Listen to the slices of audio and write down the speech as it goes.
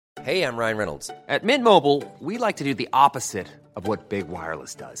Hey, I'm Ryan Reynolds. At Mint Mobile, we like to do the opposite of what Big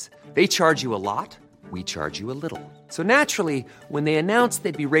Wireless does. They charge you a lot, we charge you a little. So naturally, when they announced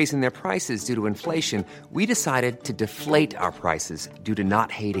they'd be raising their prices due to inflation, we decided to deflate our prices due to not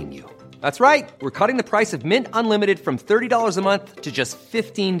hating you. That's right. We're cutting the price of Mint Unlimited from $30 a month to just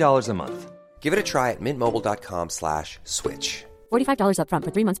 $15 a month. Give it a try at mintmobile.com/switch. $45 up front for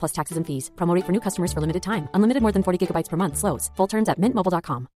 3 months plus taxes and fees. Promo rate for new customers for limited time. Unlimited more than 40 gigabytes per month. Slows full terms at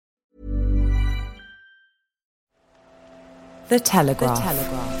mintmobile.com. The Telegraph.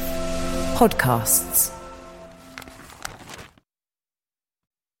 Podcasts.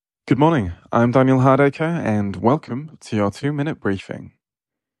 Good morning. I'm Daniel Hardacre, and welcome to your 2-minute briefing.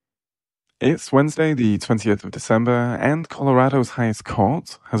 It's Wednesday, the 20th of December, and Colorado's highest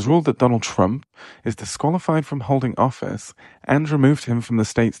court has ruled that Donald Trump is disqualified from holding office and removed him from the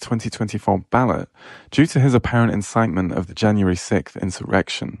state's 2024 ballot due to his apparent incitement of the January 6th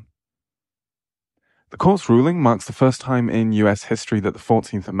insurrection. The court's ruling marks the first time in U.S. history that the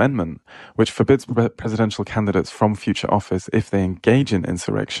 14th Amendment, which forbids presidential candidates from future office if they engage in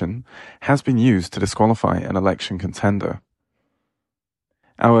insurrection, has been used to disqualify an election contender.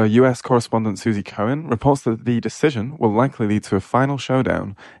 Our U.S. correspondent Susie Cohen reports that the decision will likely lead to a final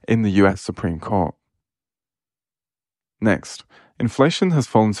showdown in the U.S. Supreme Court. Next, inflation has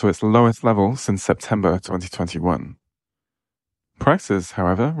fallen to its lowest level since September 2021. Prices,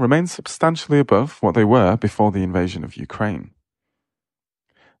 however, remain substantially above what they were before the invasion of Ukraine.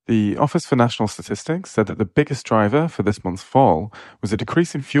 The Office for National Statistics said that the biggest driver for this month's fall was a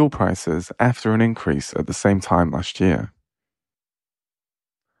decrease in fuel prices after an increase at the same time last year.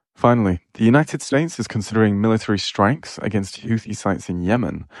 Finally, the United States is considering military strikes against Houthi sites in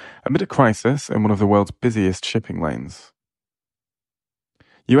Yemen amid a crisis in one of the world's busiest shipping lanes.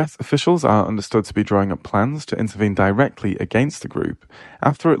 US officials are understood to be drawing up plans to intervene directly against the group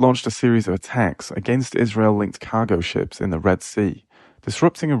after it launched a series of attacks against Israel-linked cargo ships in the Red Sea,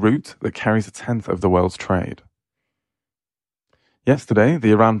 disrupting a route that carries a tenth of the world's trade. Yesterday,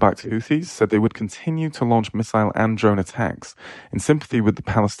 the Iran-backed Houthis said they would continue to launch missile and drone attacks in sympathy with the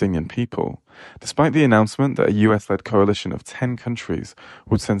Palestinian people, despite the announcement that a US-led coalition of 10 countries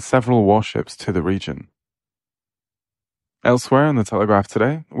would send several warships to the region. Elsewhere in the Telegraph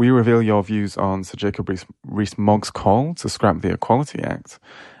today, we reveal your views on Sir Jacob Rees-Mogg's call to scrap the Equality Act,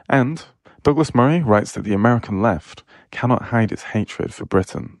 and Douglas Murray writes that the American left cannot hide its hatred for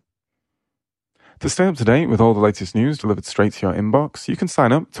Britain. To stay up to date with all the latest news delivered straight to your inbox, you can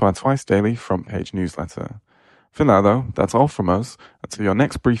sign up to our twice-daily front-page newsletter. For now, though, that's all from us until your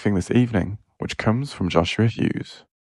next briefing this evening, which comes from Joshua Hughes.